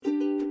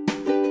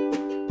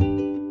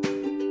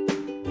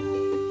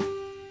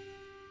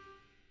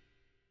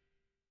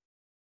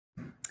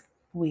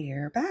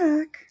We're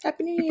back.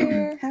 Happy New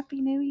Year.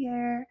 Happy New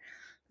Year.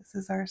 This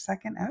is our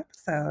second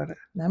episode.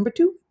 Number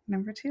two.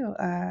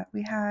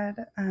 We had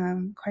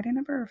quite a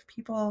number of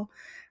people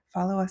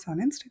follow us on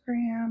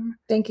Instagram.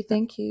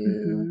 Thank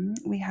you.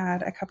 We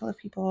had a couple of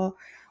people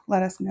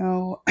let us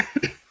know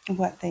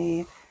what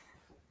they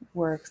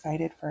were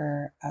excited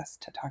for us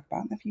to talk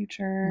about in the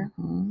future.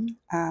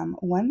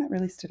 One that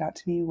really stood out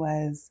to me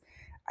was,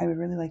 I would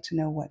really like to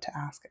know what to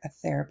ask a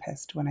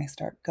therapist when I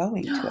start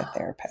going to a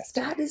therapist.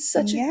 That is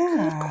such a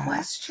good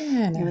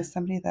question. It was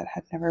somebody that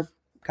had never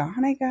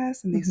gone, I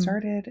guess, and they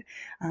started,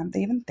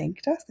 they even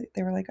thanked us.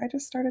 They were like, I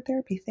just started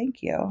therapy.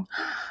 Thank you.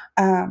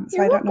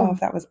 So I don't know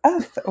if that was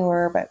us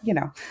but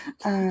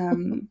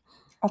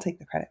I'll take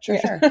the credit.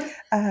 Sure.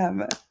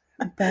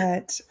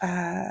 But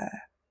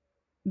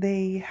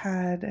they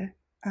had,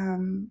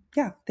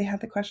 they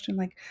had the question,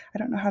 like, I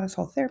don't know how this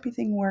whole therapy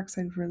thing works.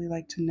 I'd really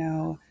like to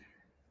know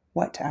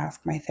what to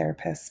ask my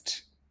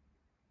therapist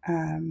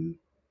in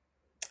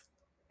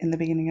the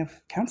beginning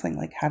of counseling.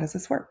 Like, how does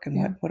this work,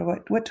 and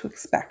what to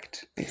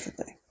expect,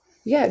 basically.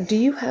 Yeah. Do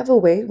you have a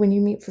way when you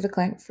meet for the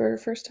client for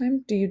the first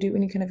time? Do you do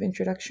any kind of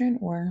introduction,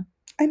 or?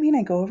 I mean,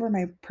 I go over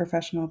my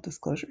professional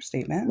disclosure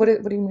statement. What do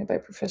you mean by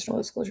professional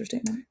disclosure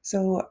statement?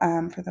 So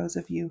for those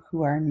of you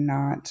who are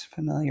not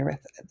familiar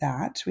with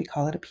that, we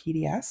call it a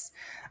PDS.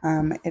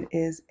 It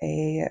is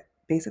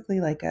basically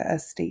like a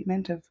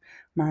statement of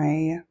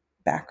my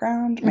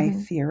background, my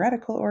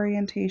theoretical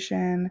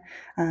orientation,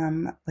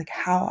 like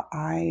how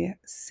I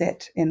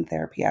sit in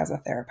therapy as a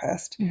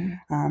therapist.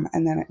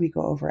 And then we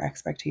go over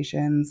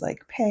expectations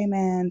like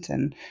payment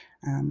and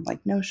like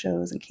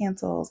no-shows and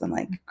cancels and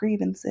like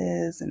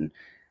grievances. And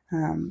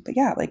but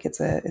yeah, like it's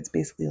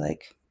basically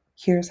like,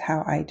 here's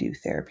how I do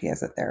therapy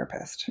as a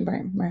therapist.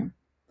 Right.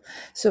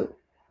 So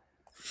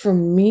for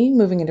me,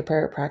 moving into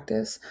private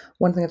practice,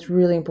 one thing that's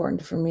really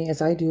important for me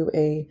is I do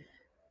a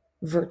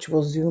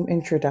virtual Zoom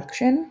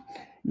introduction.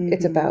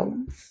 It's about,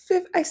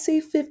 I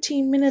say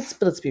 15 minutes,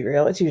 but let's be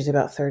real, it's usually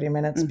about 30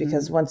 minutes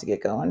because once you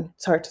get going,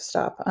 it's hard to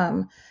stop.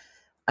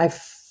 I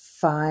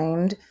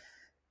find,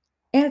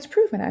 and it's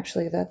proven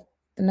actually, that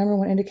the number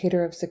one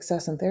indicator of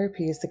success in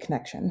therapy is the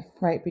connection,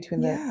 right,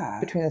 between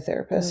the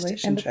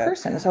therapist and the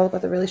person. It's all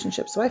about the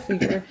relationship. So I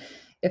figure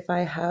if I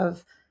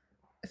have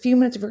a few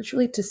minutes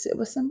virtually to sit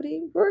with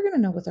somebody, we're going to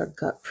know with our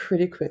gut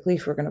pretty quickly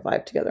if we're going to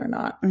vibe together or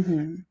not.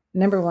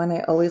 Number one,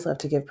 I always love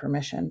to give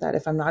permission that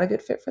if I'm not a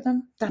good fit for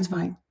them, that's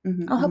fine.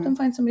 I'll help them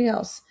find somebody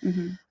else.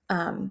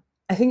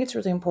 I think it's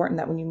really important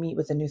that when you meet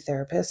with a new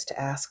therapist to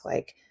ask,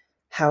 like,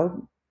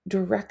 how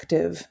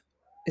directive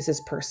is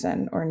this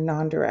person or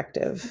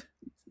non-directive?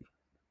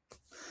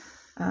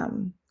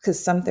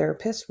 Because some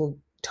therapists will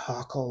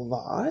talk a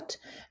lot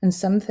and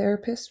some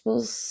therapists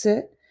will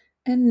sit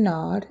and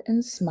nod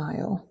and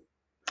smile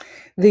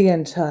the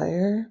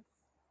entire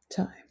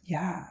time.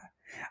 Yeah.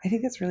 I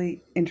think it's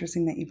really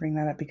interesting that you bring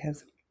that up,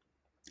 because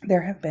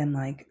there have been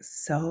I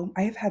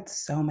have had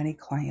so many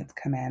clients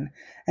come in,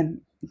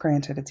 and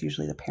granted, it's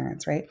usually the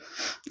parents, right?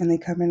 And they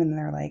come in and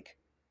they're like,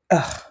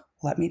 ugh,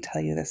 let me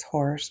tell you this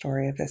horror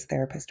story of this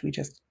therapist we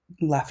just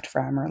left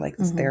from, or like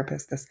this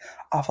therapist, this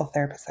awful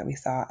therapist that we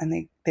saw.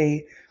 And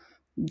they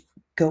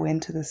go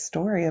into this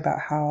story about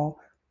how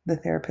the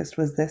therapist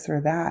was this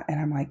or that. And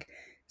I'm like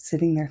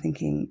sitting there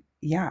thinking,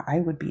 yeah, I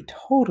would be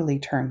totally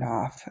turned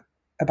off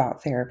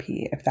about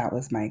therapy if that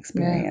was my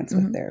experience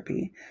with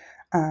therapy.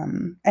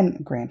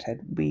 And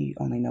granted, we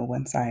only know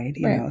one side,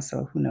 you know,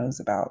 so who knows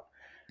about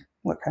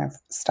what kind of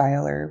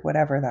style or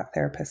whatever that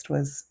therapist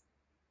was,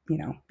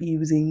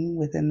 using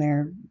within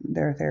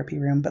their therapy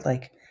room. But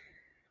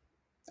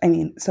I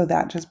mean, so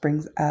that just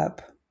brings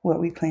up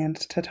what we planned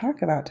to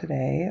talk about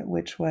today,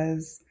 which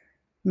was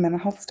mental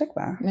health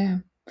stigma. Yeah.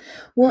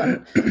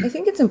 Well, I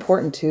think it's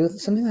important too.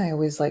 Something that I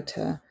always like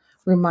to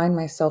remind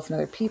myself and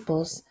other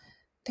people's,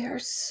 there are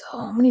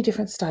so many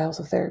different styles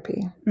of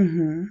therapy.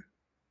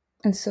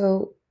 And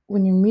so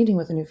when you're meeting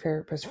with a new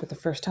therapist for the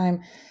first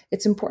time,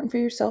 it's important for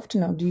yourself to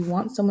know, do you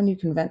want someone you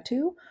can vent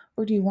to,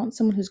 or do you want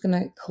someone who's going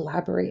to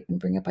collaborate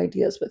and bring up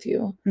ideas with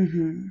you?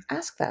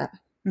 Ask that.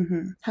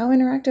 How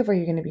interactive are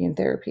you going to be in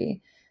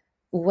therapy?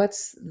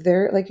 What's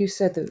their, like you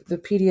said, the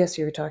PDS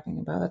you were talking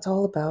about, that's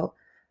all about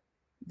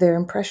their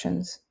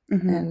impressions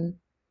and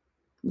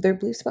their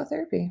beliefs about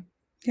therapy.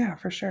 Yeah,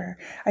 for sure.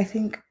 I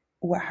think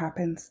what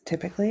happens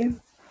typically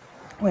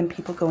when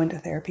people go into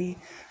therapy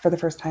for the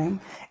first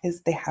time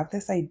is they have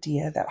this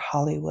idea that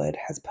Hollywood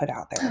has put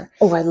out there.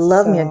 Oh, I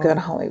love me a good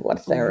Hollywood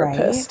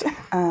therapist.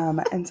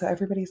 Right? And so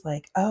everybody's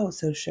like, oh,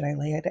 so should I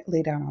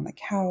lay down on the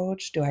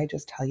couch? Do I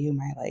just tell you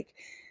my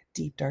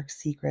deep, dark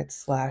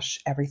secrets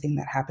 / everything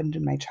that happened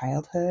in my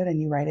childhood, and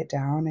you write it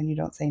down and you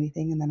don't say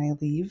anything, and then I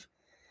leave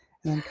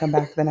and then come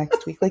back the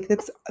next week? Like,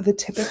 that's the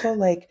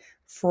typical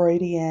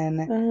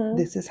Freudian,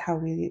 this is how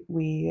we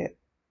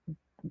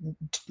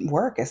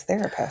work as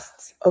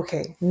therapists.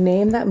 Okay,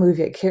 name that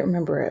movie. I can't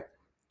remember it.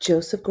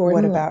 Joseph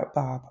Gordon. What about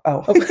Bob?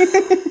 Oh.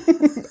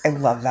 I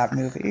love that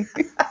movie.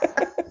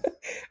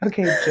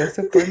 Okay,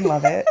 Joseph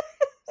Gordon-Levitt.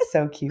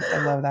 So cute.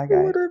 I love that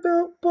guy. What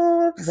about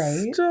Bob?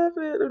 Right? Stop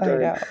it. I'm I dying.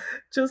 know.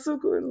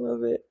 Joseph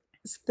Gordon-Levitt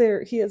is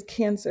there. He has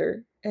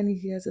cancer and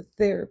he has a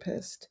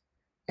therapist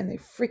and they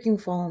freaking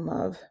fall in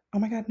love. Oh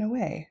my God, no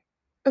way.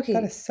 That is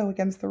Okay. so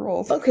against the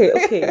rules.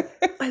 Okay.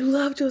 I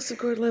love Joseph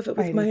Gordon-Levitt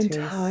I with do my too. He's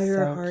entire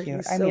so heart. cute.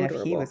 He's I mean, so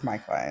if he was adorable. my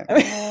client.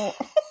 I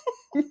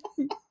Oh.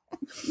 mean,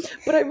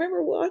 but I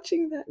remember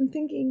watching that and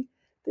thinking,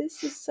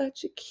 this is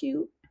such a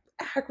cute,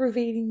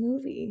 aggravating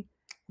movie.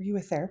 Were you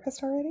a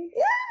therapist already?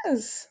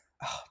 Yes.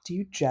 Oh, do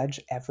you judge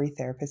every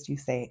therapist you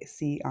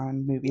see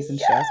on movies and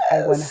shows? I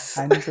Yes.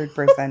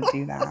 100%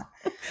 do that.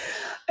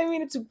 I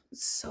mean, it's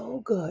so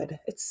good.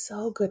 It's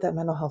so good that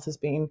mental health is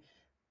being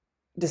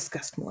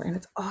discussed more. And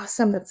it's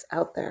awesome that it's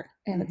out there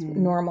and it's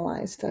Mm-hmm.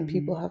 normalized that Mm-hmm.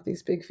 people have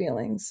these big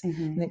feelings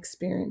Mm-hmm. and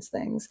experience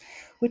things.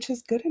 Which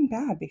is good and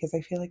bad because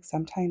I feel like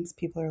sometimes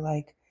people are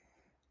like,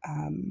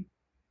 um,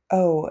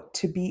 oh,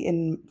 to be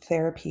in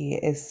therapy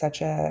is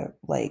such a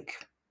like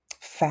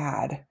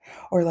fad,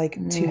 or like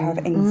to have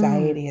Mm-mm.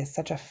 anxiety is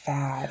such a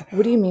fad.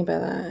 What do you mean by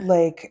that?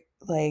 Like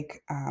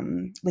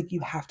you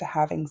have to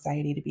have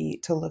anxiety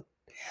to look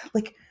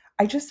like.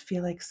 I just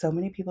feel like so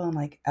many people in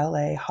like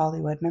LA,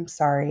 Hollywood, and I'm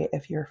sorry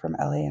if you're from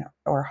LA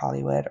or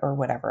Hollywood or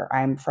whatever.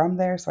 I'm from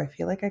there, so I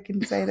feel like I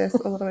can say this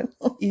a little bit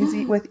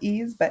easy with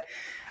ease, but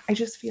I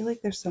just feel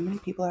like there's so many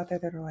people out there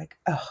that are like,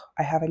 oh,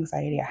 I have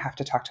anxiety, I have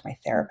to talk to my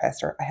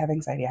therapist, or I have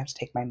anxiety, I have to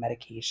take my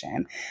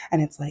medication.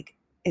 And it's like,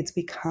 it's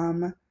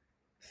become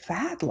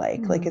fad like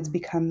it's Mm.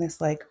 become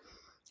this like,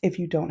 if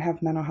you don't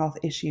have mental health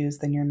issues,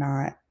 then you're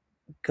not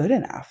good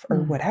enough or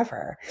Mm.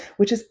 whatever,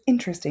 which is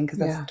interesting because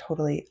that's Yeah.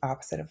 totally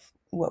opposite of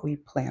what we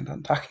planned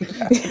on talking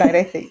about tonight,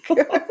 I think.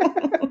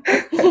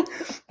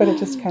 But it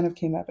just kind of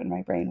came up in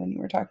my brain when you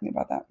were talking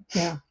about that.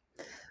 Yeah.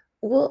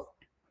 Well,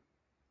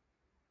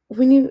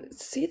 when you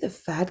see the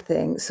fad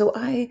thing, so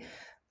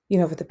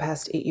for the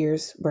past 8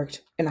 years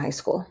worked in high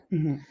school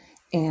Mm-hmm.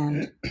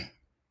 and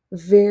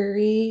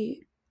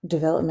very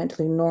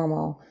developmentally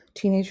normal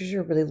teenagers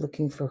are really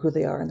looking for who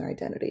they are and their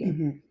identity.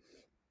 Mm-hmm.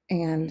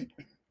 And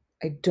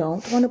I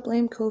don't want to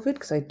blame COVID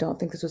because I don't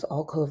think this was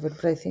all COVID,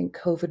 but I think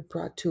COVID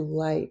brought to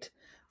light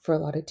for a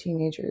lot of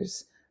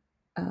teenagers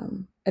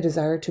a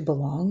desire to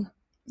belong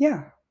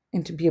Yeah.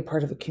 and to be a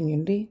part of a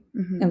community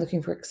Mm-hmm. and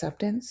looking for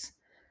acceptance.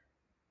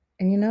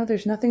 And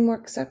there's nothing more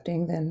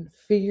accepting than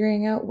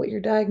figuring out what your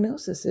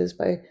diagnosis is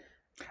by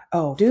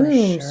Oh, for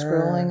doom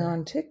scrolling sure.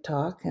 on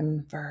TikTok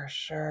and For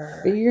sure.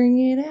 figuring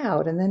it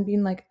out and then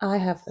being like, I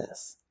have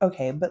this.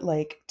 Okay, but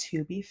like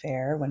to be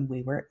fair, when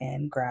we were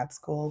in grad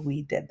school,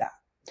 we did that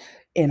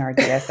in our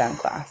DSM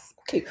class.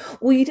 Okay,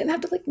 well, you didn't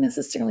have to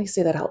necessarily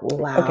say that out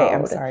Okay,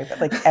 I'm loud. sorry, but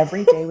like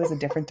every day was a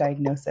different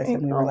diagnosis, I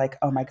and we were know. like,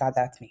 oh my God,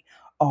 that's me.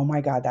 Oh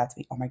my God, that's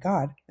me. Oh my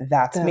God,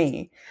 that's That's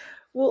me.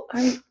 Well,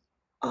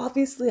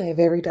 obviously I have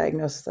every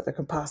diagnosis that there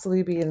could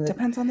possibly be in the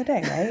Depends on the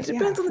day, right? Yeah,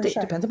 depends on the for day,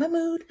 sure. depends on my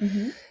mood.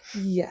 Mm-hmm.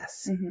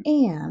 Yes. Mm-hmm.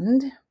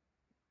 And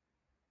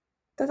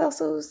that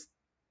also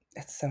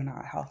It's so not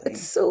it's healthy.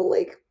 so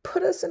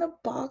put us in a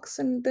box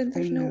and then I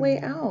there's no way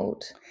know.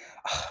 out.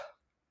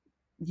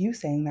 You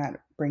saying that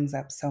brings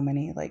up so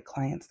many like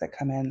clients that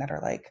come in that are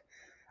like,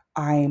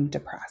 I'm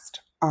depressed.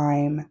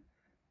 Um,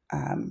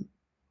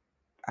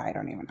 I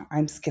don't even know.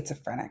 I'm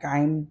schizophrenic.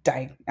 I'm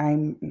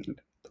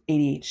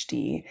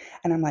ADHD.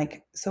 And I'm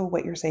like, so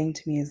what you're saying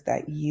to me is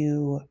that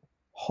you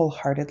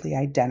wholeheartedly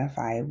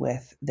identify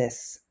with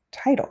this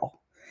title.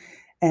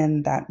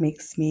 And that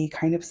makes me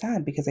kind of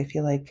sad because I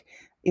feel like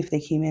if they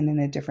came in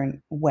a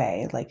different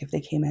way, like if they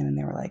came in and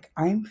they were like,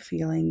 I'm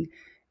feeling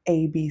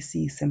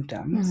ABC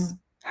symptoms, Mhm.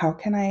 how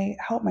can I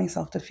help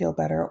myself to feel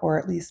better or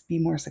at least be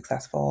more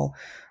successful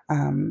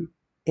um,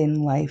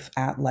 in life,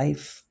 at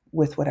life,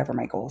 with whatever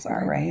my goals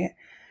are, Right.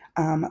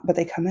 right? But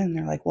they come in and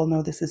they're like, well,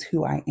 no, this is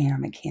who I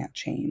am. It can't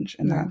change.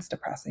 And Yeah. that's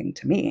depressing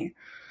to me.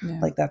 Yeah.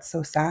 Like, that's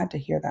so sad to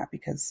hear that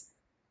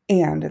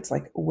and it's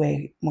like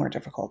way more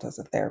difficult as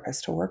a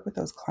therapist to work with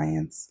those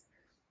clients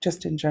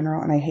just in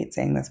general. And I hate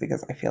saying this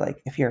because I feel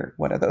like if you're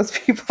one of those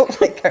people,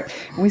 like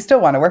we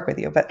still want to work with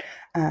you, but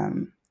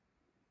um,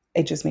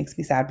 it just makes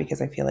me sad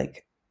because I feel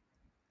like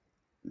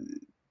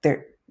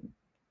there,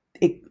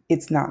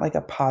 it's not like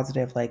a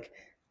positive, like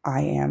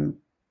I am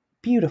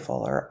beautiful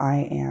or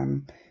I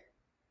am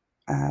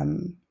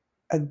um,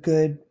 a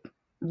good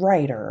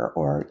writer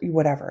or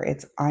whatever.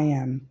 It's I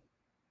am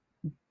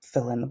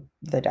fill in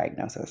the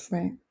diagnosis.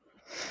 Right.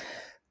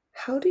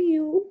 How do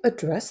you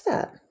address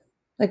that?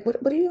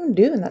 What do you even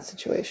do in that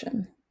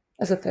situation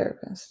as a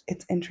therapist?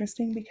 It's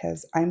interesting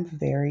because I'm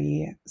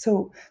very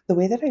so the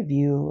way that I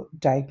view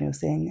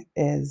diagnosing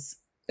is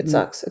It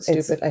sucks. It's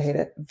it's stupid. I hate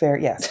it.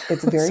 very yes,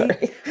 it's very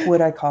Sorry.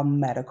 what I call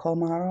medical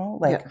model.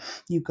 Yeah. Like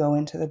you go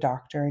into the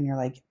doctor and you're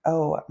like,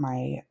 "Oh,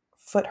 my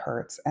foot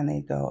hurts." And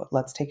they go,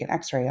 "Let's take an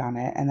x-ray on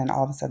it." And then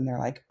all of a sudden they're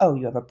like, "Oh,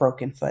 you have a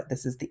broken foot.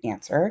 This is the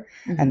answer."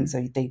 And Hmm.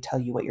 so they tell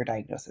you what your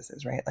diagnosis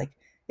is, right? Like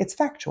it's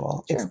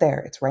factual. It's Sure. there.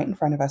 It's right in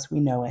front of us.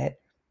 We know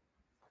it.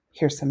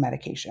 Here's some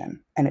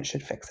medication and it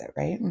should fix it,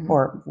 right? Hmm.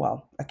 Or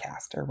well, a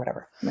cast or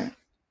whatever. Right.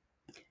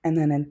 And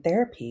then in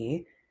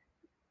therapy,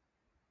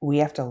 we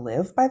have to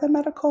live by the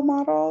medical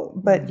model,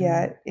 but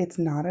yet it's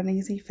not an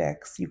easy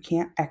fix. You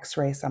can't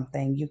x-ray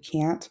something. You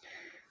can't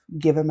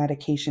give a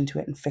medication to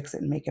it and fix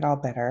it and make it all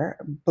better,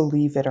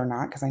 believe it or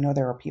not, because I know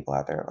there are people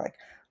out there like,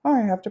 oh,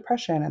 I have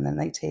depression, and then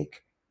they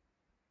take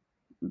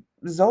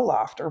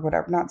Zoloft or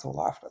whatever, not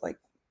Zoloft, but like,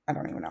 I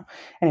don't even know.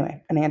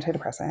 Anyway, an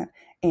antidepressant.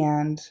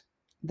 And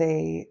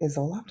they, is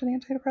Zoloft an Yeah.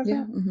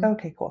 antidepressant? Mm-hmm.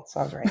 Okay, cool. So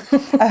I was right.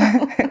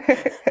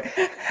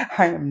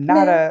 I am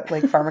not Nah. a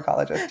like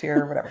pharmacologist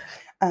here or whatever.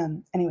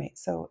 Anyway,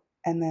 so,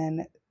 and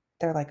then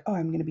they're like, oh,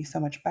 I'm going to be so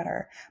much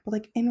better. But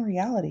like in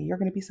reality, you're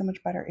going to be so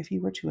much better if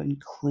you were to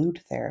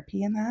include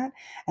therapy in that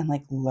and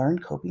like learn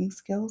coping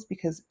skills,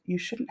 because you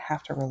shouldn't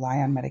have to rely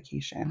on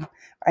medication.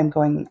 I'm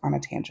going on a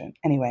tangent.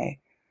 Anyway,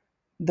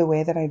 the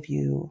way that I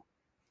view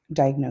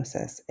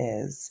diagnosis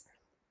is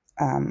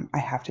I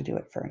have to do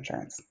it for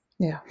insurance.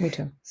 Yeah, me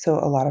too. So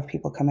a lot of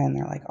people come in,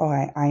 they're like, oh,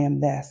 I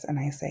am this. And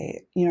I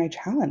say, I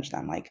challenge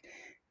them like,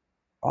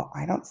 oh,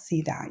 I don't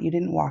see that. You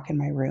didn't walk in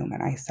my room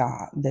and I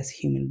saw this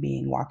human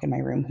being walk in my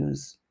room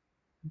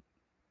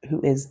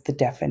who is the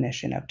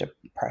definition of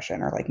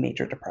depression or like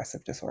major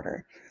depressive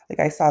disorder. Like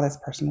I saw this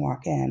person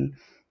walk in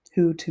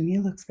who to me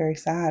looks very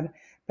sad,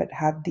 but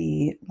had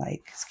the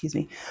like, excuse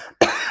me,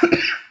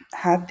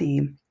 had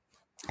the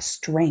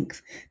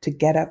strength to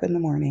get up in the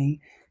morning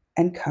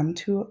and come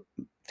to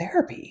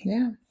therapy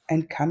Yeah.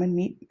 and come and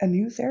meet a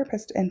new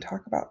therapist and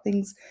talk about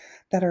things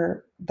that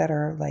are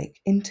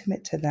like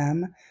intimate to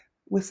them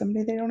with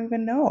somebody they don't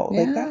even know.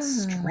 Like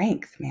that's Yeah.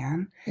 strength,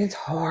 man. It's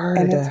And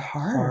hard. it's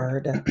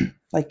hard. Hard.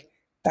 Like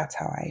that's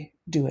how I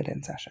do it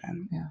in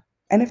session. Yeah.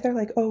 And if they're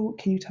like, oh,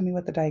 can you tell me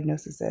what the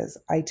diagnosis is?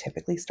 I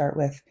typically start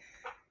with,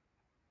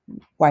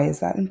 why is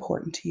that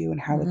important to you and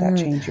how would that Mm.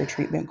 change your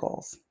treatment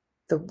goals?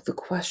 The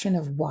question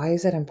of why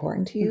is that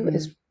important to you Mm-hmm.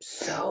 is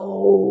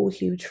so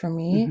huge for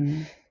me,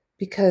 Mm-hmm.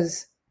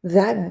 because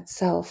that in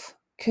itself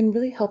can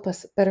really help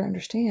us better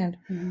understand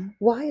Mm-hmm.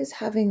 why is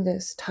having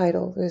this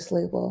title, this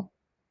label,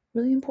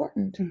 really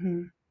important.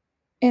 Mm-hmm.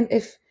 And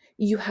if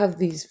you have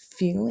these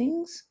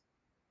feelings,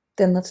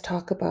 then let's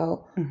talk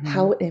about Mm-hmm.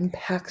 how it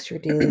impacts your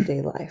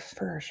day-to-day life.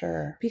 For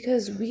sure.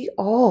 Because we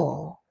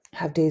all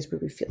have days where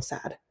we feel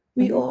sad.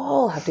 We Mm-hmm.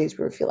 all have days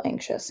where we feel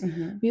anxious.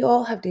 Mm-hmm. We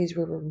all have days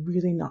where we're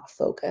really not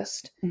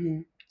focused.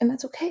 Mm-hmm. And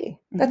that's okay.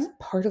 Mm-hmm. That's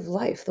part of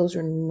life. Those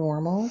are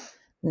normal,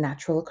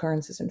 natural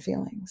occurrences and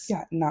feelings.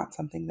 Yeah, not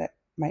something that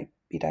might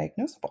be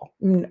diagnosable.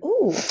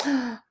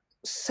 Oh,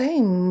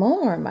 say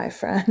more, my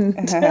friend.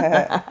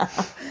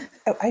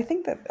 I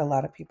think that a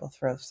lot of people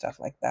throw stuff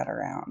like that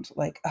around,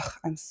 like, ugh,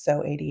 I'm so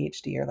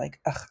ADHD, or like,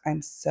 ugh,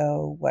 I'm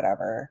so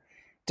whatever,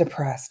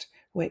 depressed.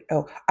 Wait,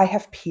 oh, I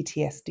have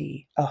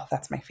PTSD. Oh,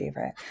 that's my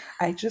favorite.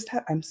 I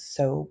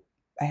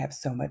have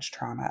so much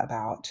trauma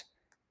about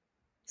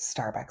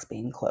Starbucks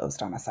being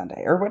closed on a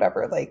Sunday or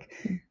whatever. Like,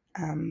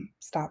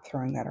 stop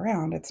throwing that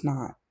around. It's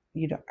not,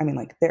 you don't, I mean,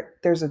 like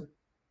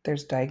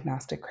there's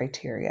diagnostic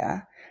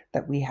criteria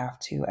that we have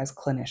to, as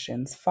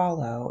clinicians,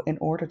 follow in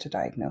order to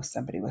diagnose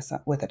somebody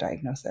with a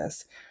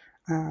diagnosis.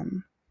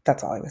 Um,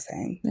 that's all I was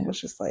saying. It Yeah. was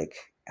just like,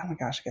 oh my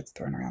gosh, it gets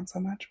thrown around so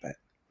much. But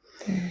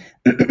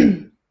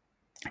Yeah.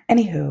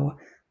 anywho,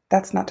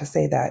 that's not to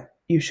say that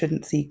you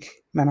shouldn't seek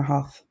mental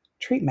health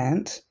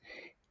treatment.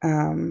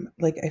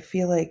 Like I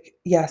feel like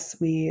yes,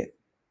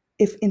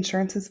 if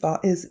insurance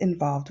is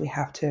involved, we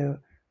have to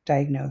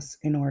diagnose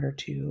in order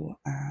to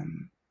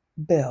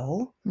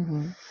bill.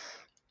 Mm-hmm.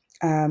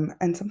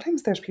 And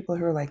sometimes there's people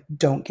who are like,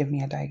 don't give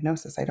me a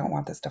diagnosis. I don't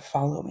want this to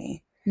follow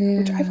me,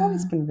 which I've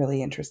always Yeah. been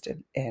really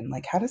interested in.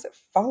 Like, how does it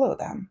follow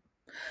them?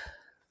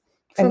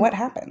 And From what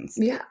happens?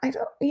 Yeah, I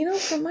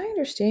don't, from my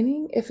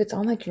understanding, if it's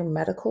on like your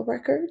medical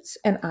records,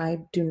 and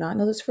I do not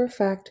know this for a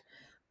fact,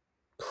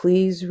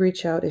 please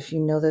reach out if you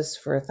know this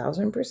for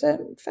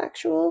 1,000%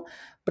 factual.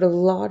 But a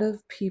lot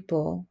of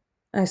people,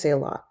 and I say a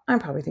lot, I'm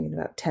probably thinking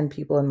about 10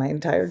 people in my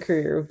entire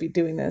career would be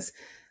doing this,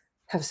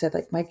 have said,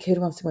 like, my kid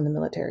wants to go in the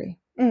military.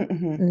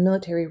 Mm-hmm. And the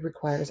military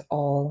requires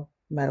all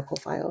medical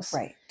files.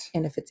 Right.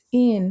 And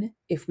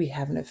if we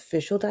have an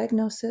official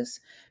diagnosis,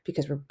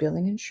 because we're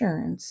billing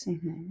insurance,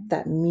 Mm-hmm.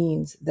 that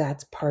means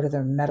that's part of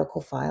their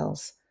medical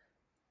files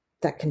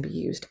that can be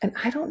used. And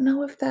I don't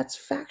know if that's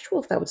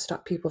factual, if that would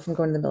stop people from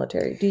going to the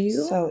military. Do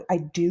you? So I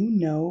do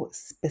know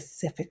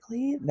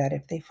specifically that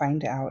if they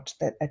find out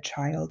that a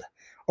child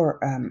or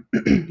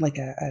like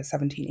a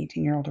 17,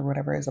 18-year-old or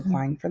whatever is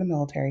applying for the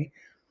military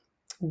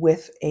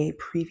with a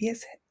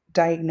previous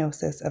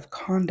diagnosis of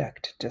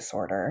conduct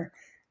disorder,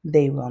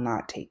 they will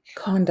not take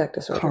Conduct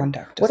disorder.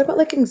 conduct What about disorder.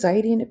 like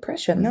anxiety and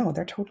depression? No,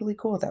 they're totally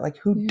cool with that. Like,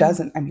 who Yeah.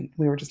 doesn't? I mean,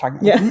 we were just talking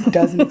about Yeah. like, who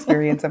doesn't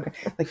experience something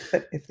like,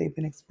 but if they've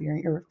been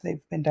experiencing or if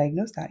they've been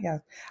diagnosed that, yeah.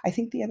 I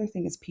think the other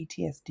thing is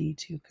PTSD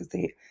too, because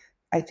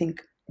I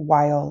think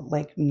while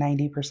like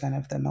 90%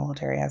 of the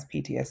military has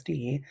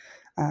PTSD,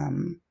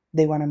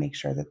 they want to make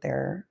sure that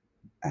their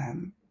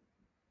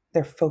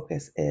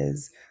focus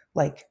is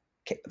like,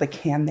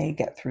 can they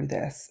get through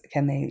this?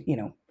 Can they,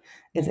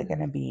 is it going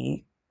to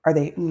be? Are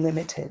they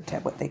limited to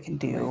what they can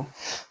do?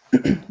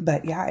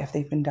 But yeah, if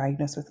they've been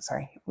diagnosed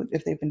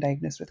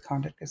with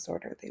conduct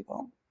disorder, they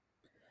will.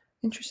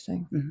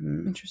 Interesting.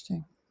 Mm-hmm.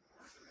 Interesting.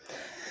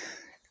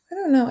 I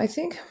don't know. I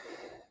think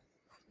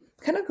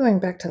kind of going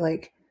back to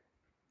like,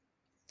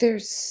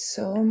 there's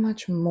so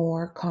much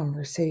more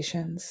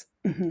conversations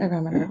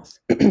around mental health.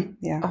 Mm-hmm.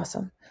 Yeah.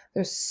 Awesome.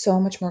 There's so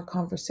much more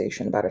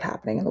conversation about it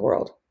happening in the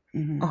world.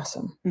 Mm-hmm.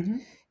 Awesome. Mm-hmm.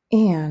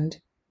 And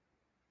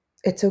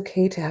it's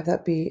okay to have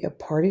that be a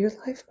part of your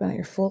life, but not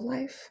your full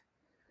life.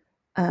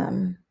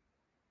 Um,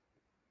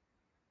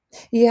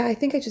 yeah, I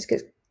think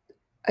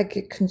I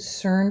get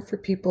concerned for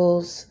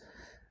people's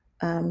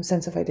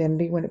sense of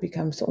identity when it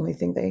becomes the only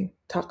thing they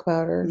talk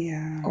about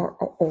Yeah.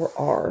 or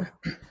are.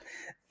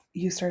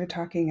 You started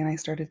talking, and I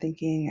started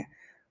thinking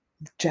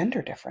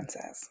gender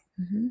differences.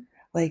 Mm-hmm.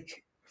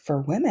 Like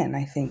for women,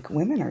 I think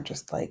women are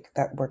just like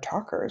that. We're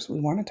talkers. We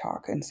want to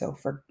talk. And so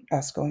for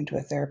us going to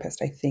a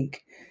therapist, I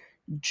think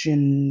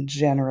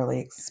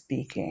generally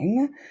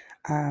speaking,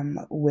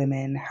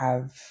 women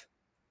have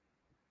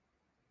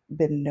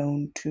been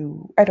known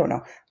to, I don't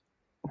know.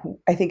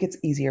 I think it's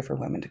easier for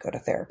women to go to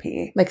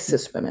therapy. Like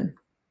cis women.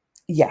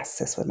 Yes,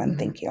 cis women, Mm-hmm.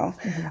 thank you.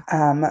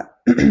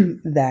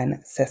 Mm-hmm.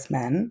 Than cis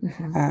men.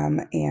 Mm-hmm.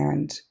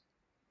 And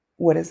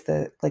what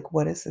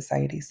does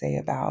society say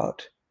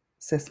about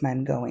cis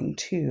men going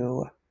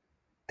to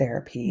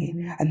therapy?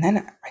 Mm-hmm. And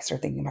then I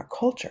start thinking about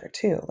culture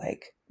too.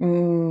 Like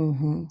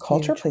Mm-hmm.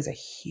 culture Huge. plays a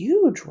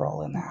huge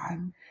role in that.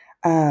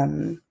 Mm-hmm.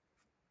 Um,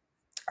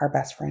 our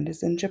best friend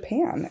is in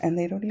Japan, and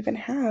they don't even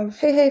have,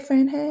 Hey,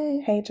 friend,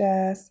 hey. hey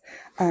Jess,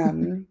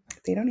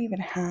 they don't even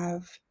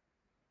have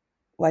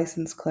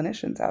licensed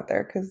clinicians out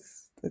there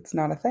because it's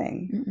not a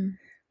thing. Mm-mm.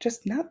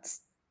 Just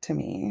nuts to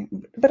me.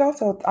 But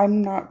also,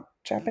 I'm not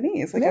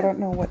Japanese. Like I Yeah. don't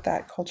know what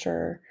that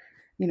culture,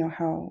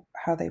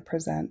 how they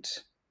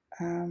present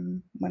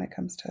when it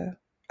comes to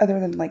other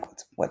than like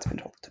what's been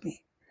told to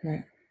me.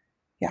 Right.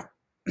 Yeah.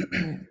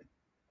 Right.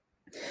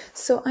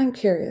 So I'm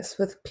curious,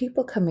 with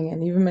people coming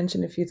in, you've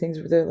mentioned a few things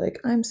where they're like,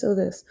 I'm so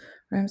this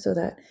or I'm so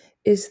that.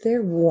 Is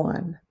there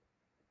one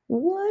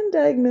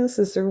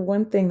diagnosis or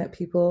one thing that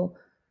people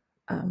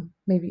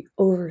maybe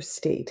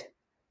overstate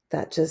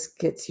that just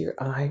gets your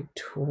eye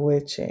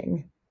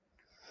twitching?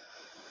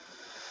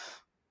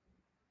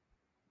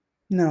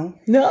 No.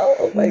 No,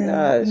 oh my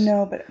No, gosh.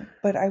 no,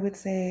 but I would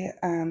say,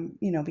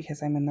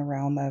 because I'm in the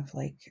realm of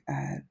like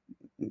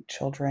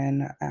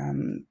children,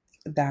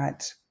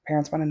 that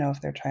parents want to know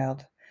if their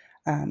child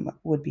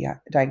would be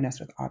diagnosed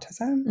with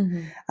autism.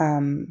 Mm-hmm.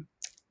 Um,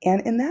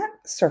 and in that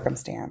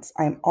circumstance,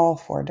 I'm all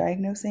for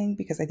diagnosing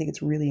because I think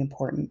it's really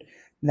important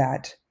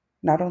that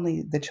not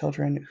only the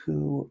children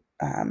who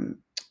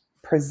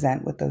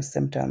present with those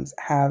symptoms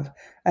have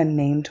a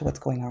name to what's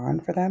going on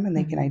for them and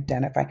they can Mm-hmm.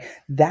 identify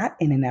that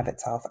in and of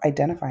itself.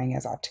 Identifying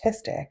as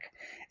autistic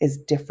is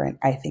different,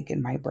 I think,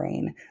 in my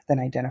brain than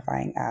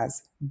identifying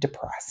as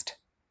depressed.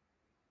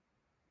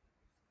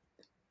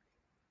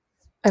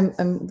 I'm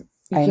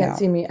you I can't know.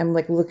 see me. I'm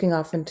like looking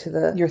off into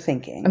You're I'm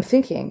thinking.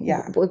 thinking,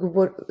 Yeah.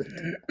 what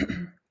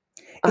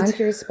I'm It's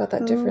curious about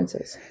that who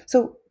differences.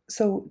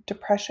 so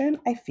depression,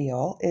 I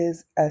feel,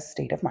 is a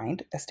state of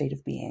mind, a state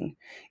of being.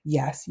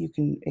 Yes, you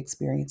can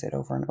experience it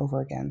over and over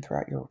again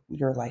throughout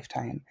your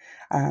lifetime.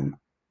 Um,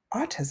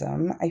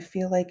 autism, I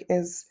feel like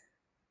it's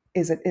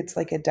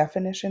like a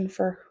definition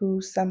for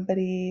who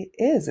somebody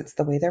is. It's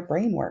the way their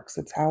brain works.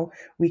 It's how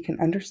we can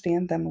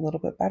understand them a little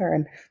bit better,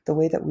 and the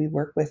way that we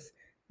work with,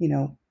 you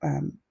know,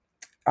 um,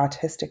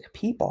 autistic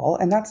people.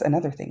 And that's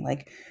another thing.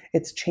 Like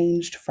it's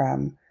changed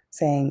from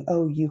saying,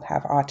 "Oh, you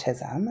have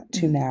autism,"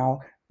 to Mm-hmm. now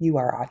you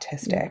are Yeah.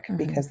 autistic Mm-hmm.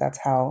 because that's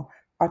how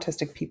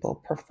autistic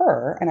people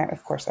prefer. And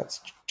of course,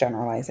 that's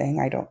generalizing.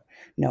 I don't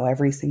know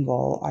every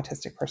single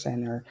autistic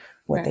person or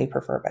what Right. they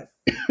prefer, but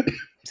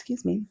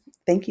excuse me.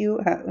 Thank you,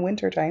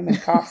 wintertime and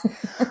coughs.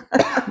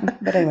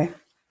 But anyway,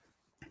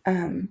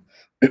 um,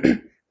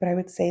 but I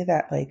would say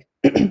that like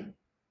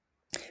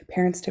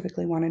parents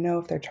typically want to know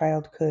if their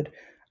child could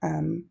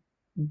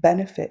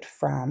benefit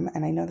from,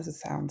 and I know this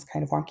sounds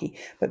kind of wonky,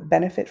 but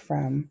benefit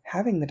from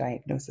having the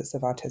diagnosis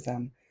of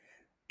autism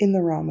in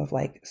the realm of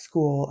like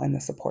school and the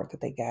support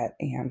that they get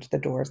and the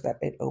doors that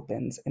it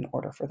opens in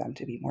order for them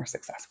to be more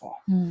successful.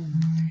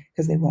 Mm-hmm.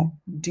 Because they won't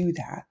do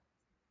that,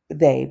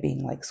 they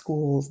being like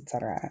schools,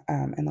 etc.,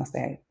 unless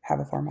they have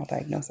a formal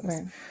diagnosis.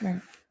 Right.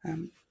 Right.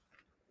 Um,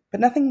 but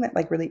nothing that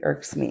like really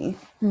irks me.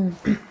 Mm.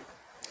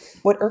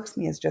 What irks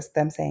me is just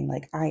them saying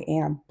like I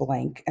am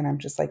blank, and I'm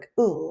just like,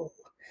 oh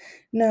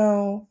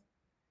no,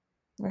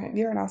 Right.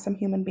 you're an awesome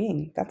human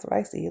being. That's what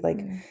I see. Like,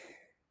 Mm.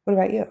 what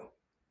about you?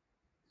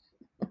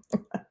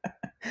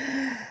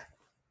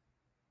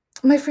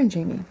 My friend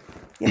Jamie,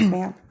 Yes,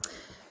 ma'am.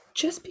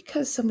 just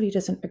because somebody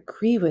doesn't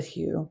agree with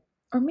you,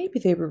 or maybe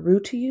they were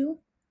rude to you,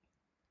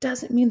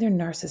 doesn't mean they're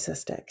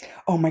narcissistic.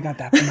 Oh my God,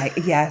 that's my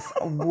yes.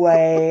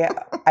 Way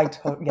I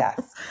told yes.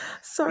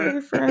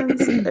 Sorry,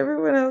 friends,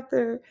 everyone out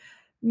there.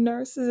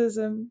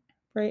 Narcissism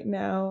right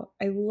now,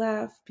 I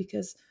laugh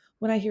because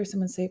when I hear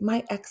someone say,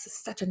 my ex is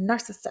such a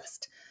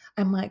narcissist,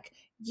 I'm like,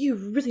 you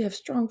really have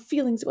strong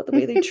feelings about the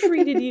way they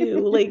treated you.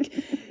 Like,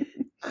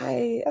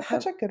 I That's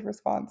such have. a good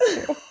response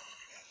too.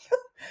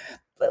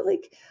 but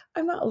like,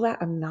 I'm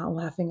not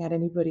laughing at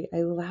anybody.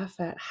 I laugh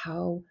at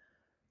how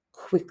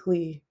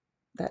quickly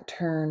that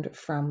turned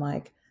from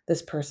like,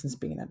 this person's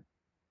being an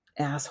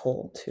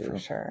asshole For to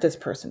sure. this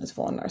person is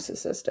full and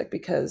narcissistic,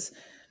 because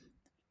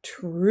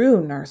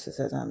true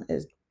narcissism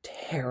is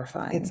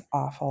terrifying. It's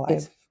awful.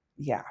 It's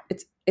yeah.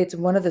 it's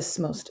one of the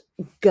most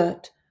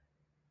gut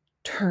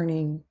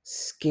turning,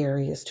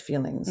 scariest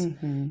feelings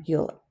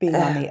you'll Being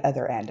on the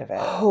other end of it.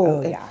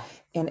 oh, Yeah.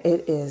 and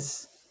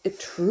it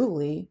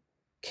truly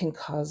can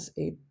cause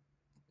a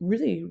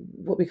really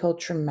what we call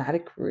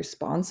traumatic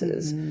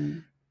responses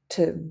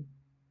to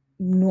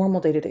normal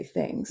day-to-day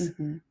things,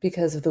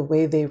 because of the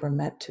way they were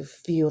meant to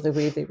feel, the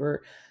way they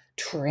were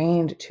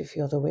trained to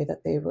feel, the way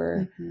that they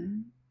were,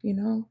 you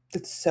know.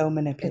 It's so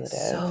manipulative.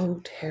 It's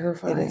so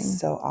terrifying. It is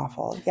so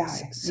awful. Yeah.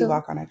 So, you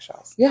walk on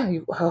eggshells. Yeah,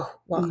 you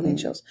walk on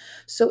eggshells.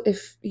 So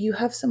if you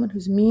have someone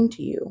who's mean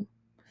to you,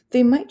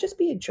 they might just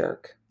be a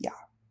jerk.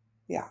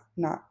 Yeah,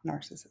 not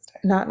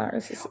narcissistic. Not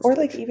narcissistic. Or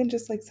like even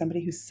just like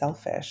somebody who's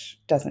selfish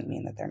doesn't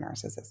mean that they're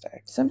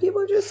narcissistic. Some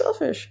people are just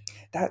selfish.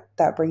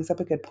 That brings up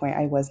a good point.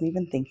 I wasn't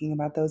even thinking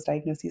about those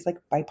diagnoses, like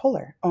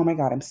bipolar. Oh my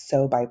God, I'm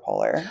so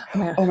bipolar.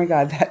 Oh my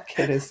God, that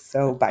kid is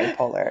so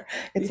bipolar.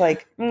 It's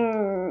like,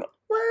 well,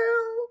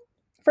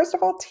 first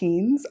of all,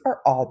 teens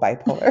are all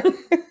bipolar.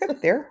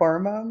 Their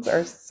hormones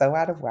are so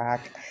out of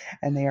whack,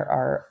 and they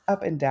are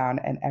up and down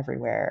and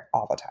everywhere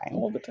all the time.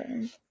 All the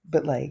time.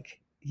 But like,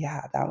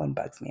 yeah, that one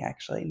bugs me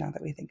actually, now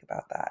that we think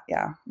about that.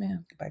 Yeah.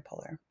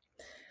 Bipolar.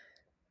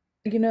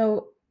 You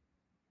know,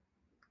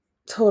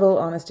 total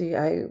honesty,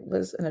 I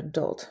was an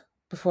adult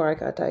before I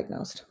got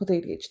diagnosed with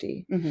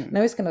ADHD. And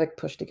I was kind of like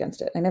pushed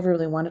against it. I never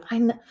really wanted,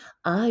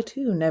 I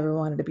too never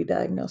wanted to be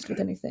diagnosed with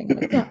anything. I'm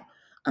like, no,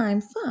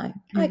 I'm fine.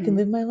 I can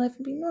live my life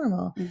and be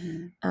normal.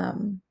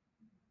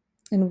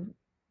 And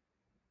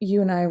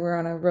you and I were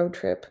on a road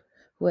trip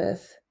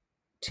with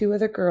 2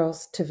 other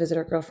girls to visit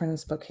our girlfriend in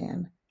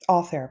Spokane.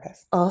 All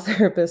therapists. All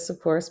therapists, of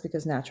course,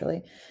 because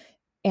naturally.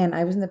 And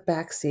I was in the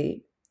back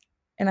seat,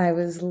 and I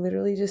was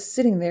literally just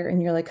sitting there,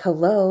 and you're like,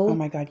 hello. Oh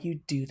my God, you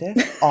do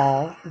this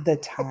all the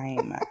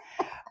time.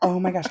 Oh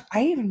my gosh.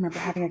 I even remember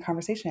having a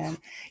conversation.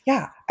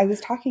 Yeah, I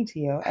was talking to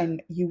you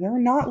and you were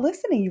not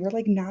listening. You were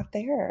like not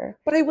there.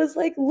 But I was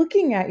like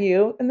looking at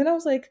you, and then I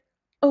was like,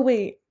 oh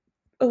wait.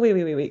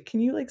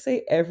 Can you like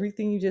say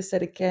everything you just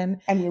said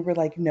again? And we were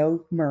like,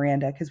 no,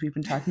 Miranda, because we've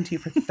been talking to you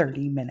for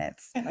 30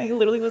 minutes. And I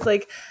literally was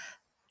like,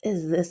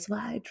 is this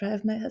why I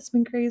drive my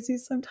husband crazy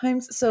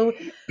sometimes? So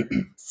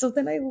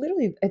then I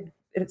literally,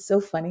 it's so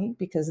funny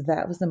because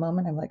that was the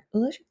moment I'm like,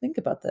 oh, I should think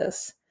about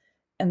this.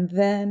 And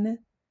then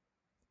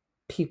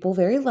people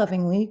very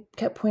lovingly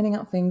kept pointing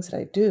out things that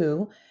I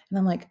do. And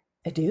I'm like,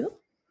 I do?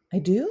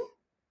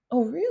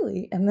 Oh,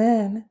 really? And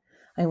then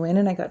I went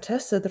and I got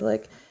tested. They're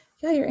like,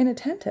 yeah, you're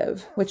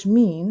inattentive, which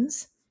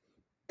means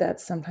that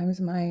sometimes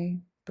my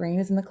brain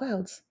is in the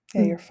clouds.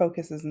 Yeah, your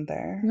focus isn't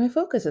there. My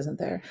focus isn't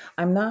there.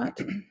 I'm not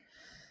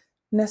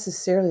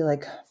necessarily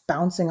like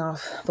bouncing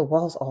off the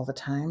walls all the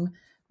time,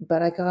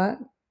 but I got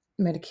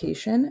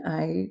medication.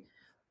 I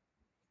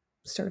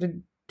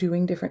started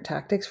doing different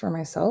tactics for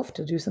myself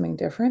to do something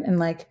different. And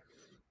like,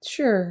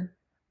 sure,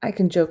 I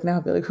can joke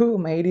now, be like, "Ooh,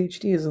 my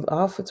ADHD is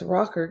off. It's a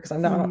rocker because I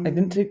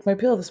didn't take my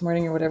pill this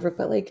morning or whatever."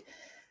 But like,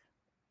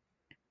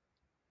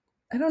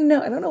 I don't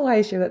know why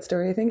I share that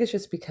story. I think it's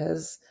just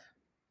because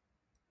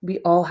we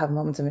all have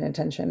moments of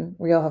inattention.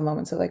 We all have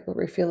moments of like where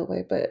we feel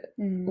away. But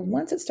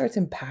once it starts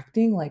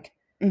impacting like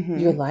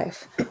your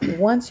life,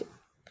 once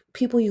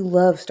people you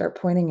love start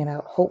pointing it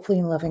out, hopefully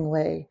in a loving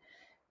way,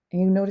 and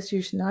you notice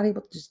you're not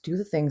able to just do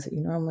the things that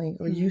you normally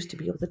or used to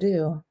be able to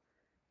do,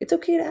 it's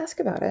okay to ask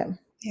about it.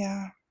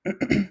 Yeah.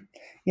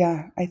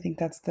 Yeah, I think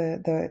that's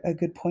a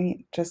good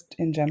point just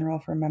in general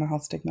for mental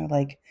health stigma.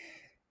 Like,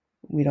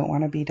 we don't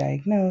want to be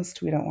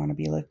diagnosed. We don't want to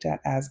be looked at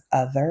as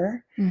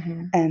other.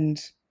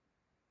 And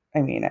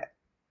I mean,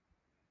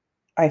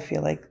 I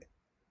feel like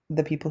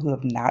the people who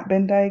have not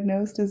been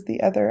diagnosed is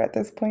the other at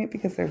this point,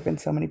 because there have been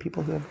so many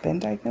people who have been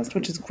diagnosed,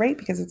 which is great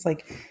because it's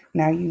like,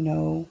 now you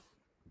know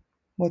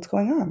what's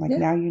going on. Like,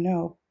 now you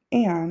know,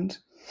 and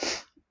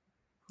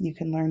you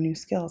can learn new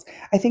skills.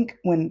 I think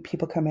when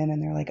people come in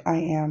and they're like, I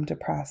am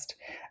depressed,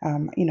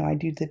 I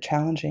do the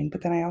challenging,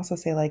 but then I also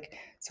say like,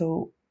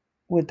 so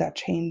would that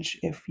change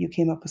if you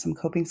came up with some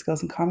coping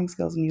skills and calming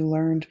skills and you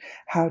learned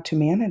how to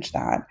manage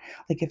that?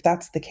 Like, if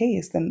that's the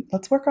case, then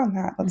let's work on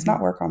that. Let's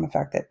not work on the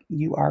fact that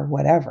you are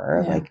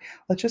whatever. Like,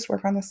 let's just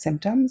work on the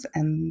symptoms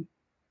and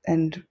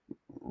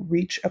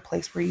reach a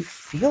place where you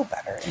feel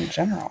better in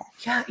general.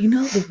 Yeah.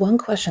 The one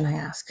question I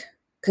ask,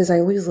 because I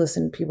always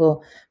listen,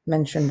 people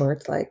mention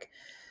words like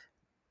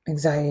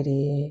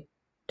anxiety,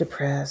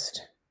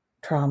 depressed,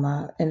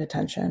 trauma,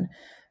 inattention.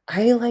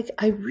 I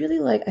really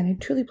like, and I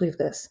truly believe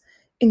this,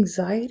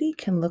 anxiety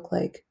can look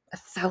like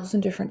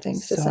 1,000 different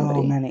things to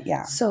somebody. So many,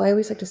 yeah. So I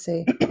always like to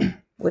say,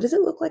 what does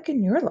it look like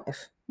in your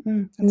life?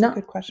 That's a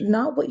good question.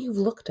 Not what you've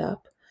looked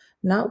up,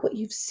 not what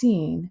you've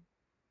seen,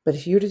 but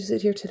if you were to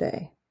sit here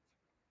today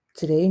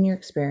in your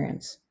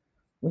experience,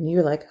 when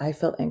you're like, I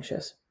felt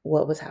anxious,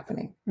 what was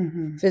happening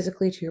Mm-hmm.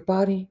 physically to your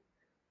body,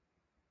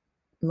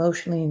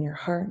 emotionally in your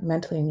heart,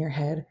 mentally in your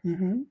head.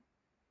 Mm-hmm.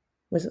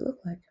 What does it look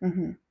like?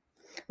 Mm-hmm.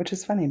 Which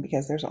is funny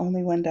because there's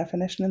only one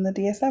definition in the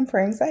DSM for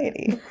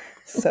anxiety.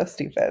 So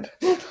stupid.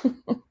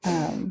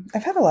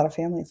 I've had a lot of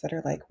families that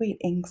are like, wait,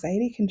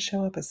 anxiety can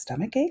show up as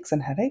stomach aches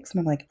and headaches? And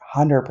I'm like,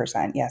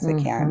 100% yes,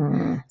 it can.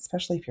 Mm-hmm.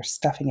 Especially if you're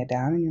stuffing it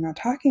down and you're not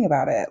talking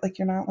about it. Like,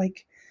 you're not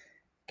like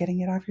getting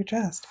it off your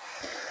chest.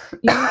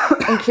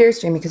 I'm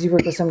curious, Jamie, because you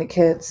work with so many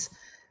kids.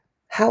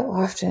 How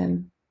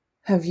often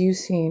have you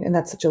seen, and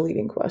that's such a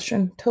leading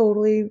question,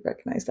 totally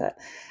recognize that.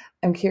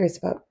 I'm curious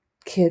about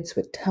kids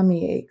with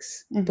tummy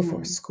aches before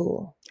Mm-hmm.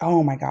 school.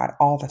 Oh my God,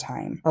 all the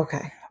time. Okay.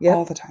 All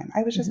Yep. the time.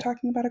 I was just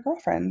talking about a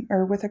girlfriend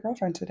or with a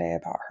girlfriend today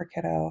about her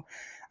kiddo.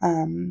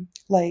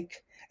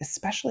 Like,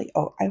 especially,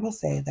 oh, I will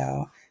say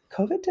though,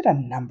 COVID did a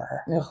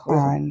number Ugh.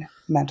 on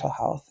mental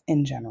health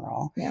in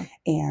general. Yeah.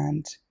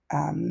 And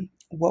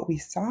what we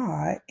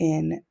saw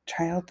in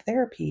child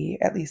therapy,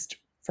 at least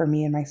for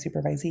me and my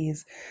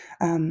supervisees,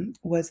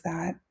 was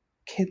that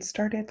kids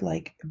started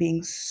like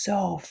being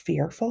so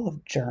fearful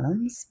of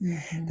germs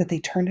Mm-hmm. that they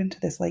turned into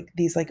these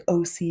like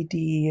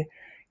OCD,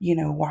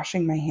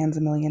 washing my hands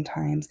a million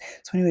times.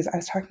 So, anyways, I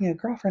was talking to a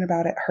girlfriend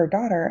about it, her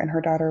daughter, and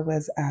her daughter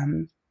was,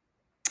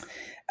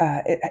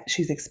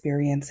 she's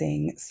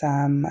experiencing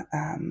some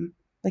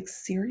like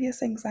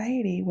serious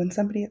anxiety when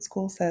somebody at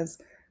school says,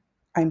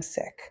 I'm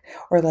sick,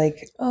 or like,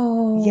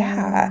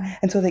 yeah. Oh.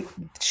 And so, like,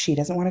 she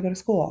doesn't want to go to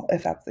school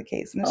if that's the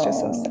case. And it's just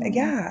so sad. Oh.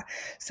 Yeah.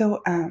 So,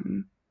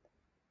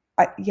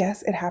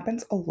 yes, it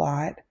happens a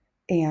lot.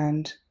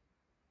 And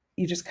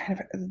you just kind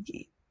of,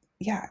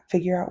 yeah,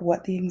 figure out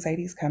what the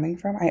anxiety is coming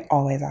from. I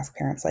always ask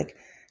parents, like,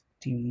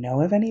 do you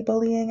know of any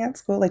bullying at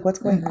school? Like, what's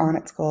going Mm-hmm. on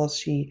at school? Is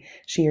she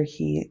or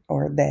he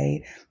or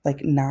they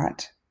like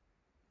not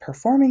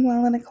performing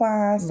well in a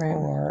class, Right.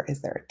 or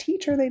is there a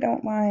teacher they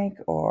don't like,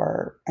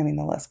 or I mean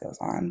the list goes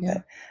on. Yeah.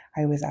 But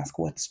I always ask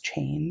what's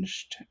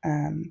changed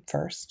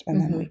first,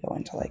 and then Mm-hmm. we go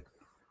into like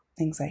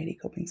anxiety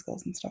coping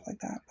skills and stuff like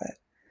that. But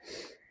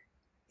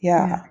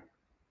yeah, Yeah.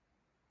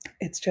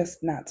 it's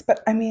just nuts.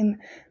 But I mean,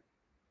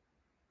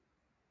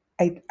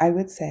 I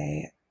would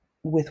say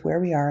with where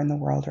we are in the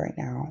world right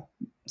now,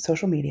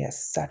 social media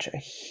is such a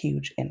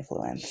huge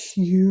influence.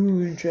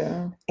 Huge.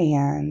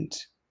 And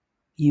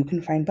you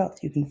can find both.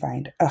 You can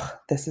find,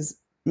 this is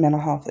mental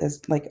health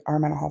is like our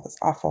mental health is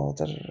awful,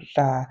 da, da, da,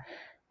 da,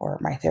 or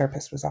my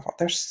therapist was awful.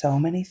 There's so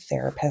many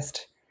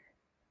therapist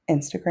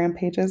Instagram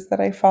pages that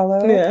I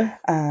follow. Yeah.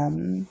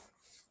 Um,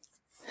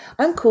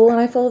 I'm cool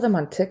and I follow them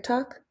on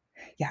TikTok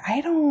yeah,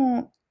 I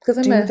don't because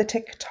do the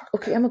TikTok,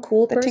 I'm a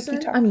cool the tiki person.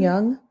 I'm talkie.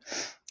 young.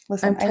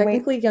 Listen, I'm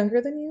technically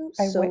younger than you,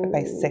 I wait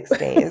by so 6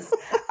 days.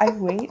 I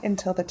wait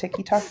until the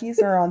tiki talkies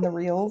are on the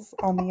reels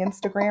on the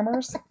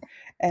Instagrammers,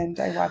 and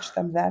I watch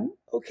them then.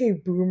 okay,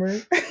 boomer.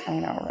 I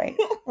know, right?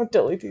 I'm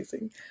totally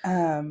teasing.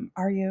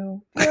 Are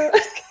you? Yeah.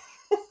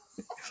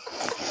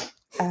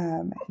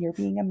 You're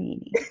being a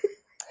meanie.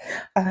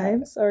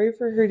 I'm sorry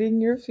for hurting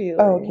your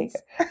Oh, okay, feelings.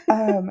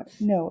 good.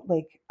 No,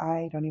 like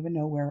I don't even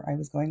know where I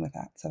was going with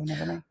that, so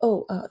never mind.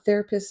 Oh,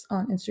 therapists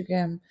on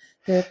Instagram,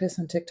 therapists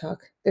on TikTok.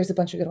 There's a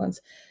bunch of good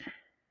ones.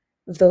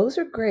 Those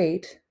are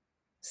great.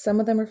 Some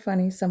of them are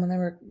funny, some of them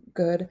are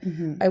good.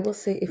 Mm-hmm. I will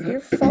say if you're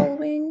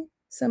following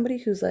somebody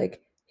who's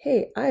like,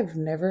 hey, I've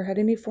never had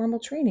any formal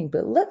training,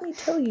 but let me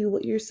tell you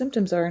what your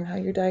symptoms are and how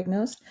you're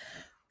diagnosed,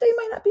 they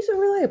might not be so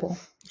reliable.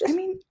 I Just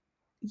mean,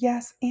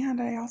 yes,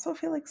 and I also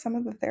feel like some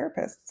of the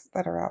therapists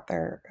that are out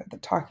there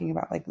talking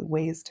about like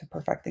ways to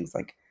perfect things,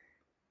 like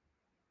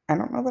I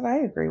don't know that I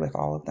agree with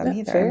all of them yeah,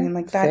 either. I mean, fair,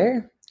 like that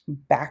fair.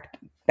 back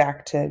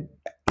back to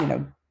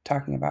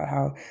talking about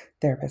how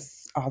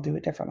therapists all do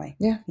it differently.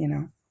 Yeah.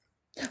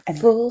 Anyway,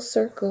 Full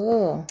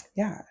circle.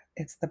 yeah,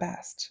 it's the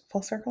best.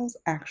 Full Circle's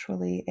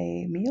actually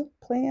a meal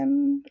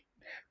plan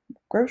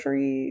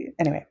grocery.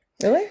 Anyway,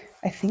 Really?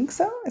 I think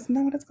so. Isn't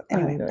that what it's called? I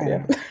have Anyway, no I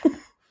don't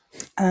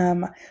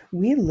idea. know.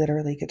 We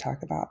literally could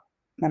talk about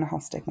mental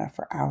health stigma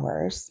for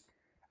hours.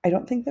 I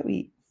don't think that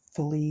we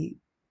fully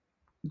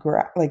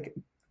like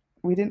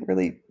we didn't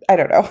really. I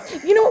don't know.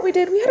 You know what we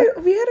did? We had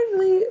a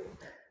really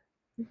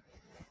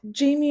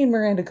Jamie and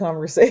Miranda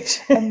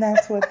conversation. And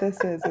that's what this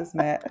is, isn't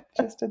it?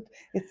 It's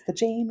the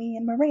Jamie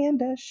and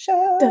Miranda Dun,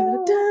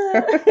 show.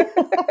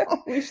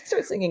 dun. We should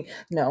start singing.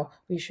 No,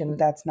 we shouldn't.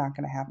 That's not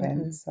going to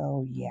happen. Mm-mm.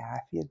 So yeah,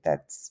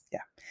 that's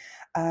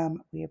yeah.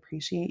 We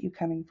appreciate you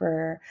coming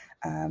for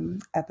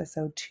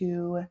episode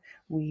 2.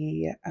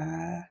 We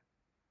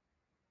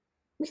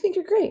think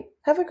you're great.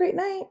 Have a great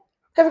night.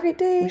 Have a great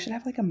We day. should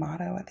have like a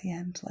motto at the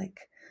end, like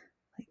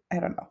I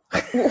don't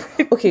know.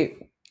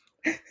 Okay,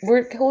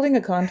 we're holding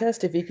a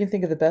contest. If you can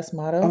think of the best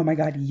motto, Oh my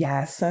God,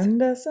 yes.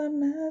 send us a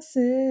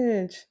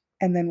message.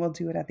 And then we'll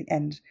do it at the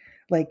end,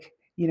 like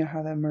you know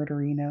how the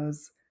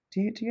murderinos. Do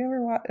you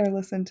ever watch or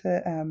listen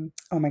to?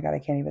 Oh my God, I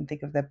can't even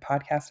think of the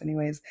podcast.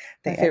 Anyways,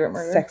 My they favorite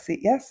murder.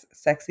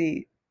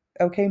 sexy.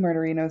 Okay,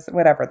 murderinos,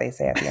 whatever they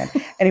say at the end.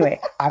 Anyway,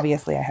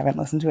 obviously I haven't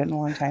listened to it in a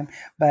long time,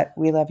 but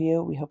we love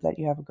you. We hope that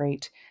you have a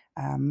great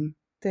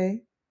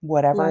Day.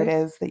 whatever it Life.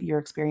 is that you're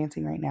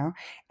experiencing right now.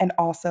 And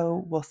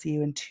also, we'll see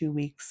you in 2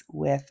 weeks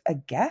with a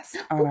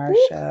guest on Whoop, our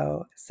whoop.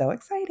 show. So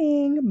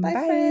exciting. Bye,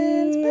 Bye. friends.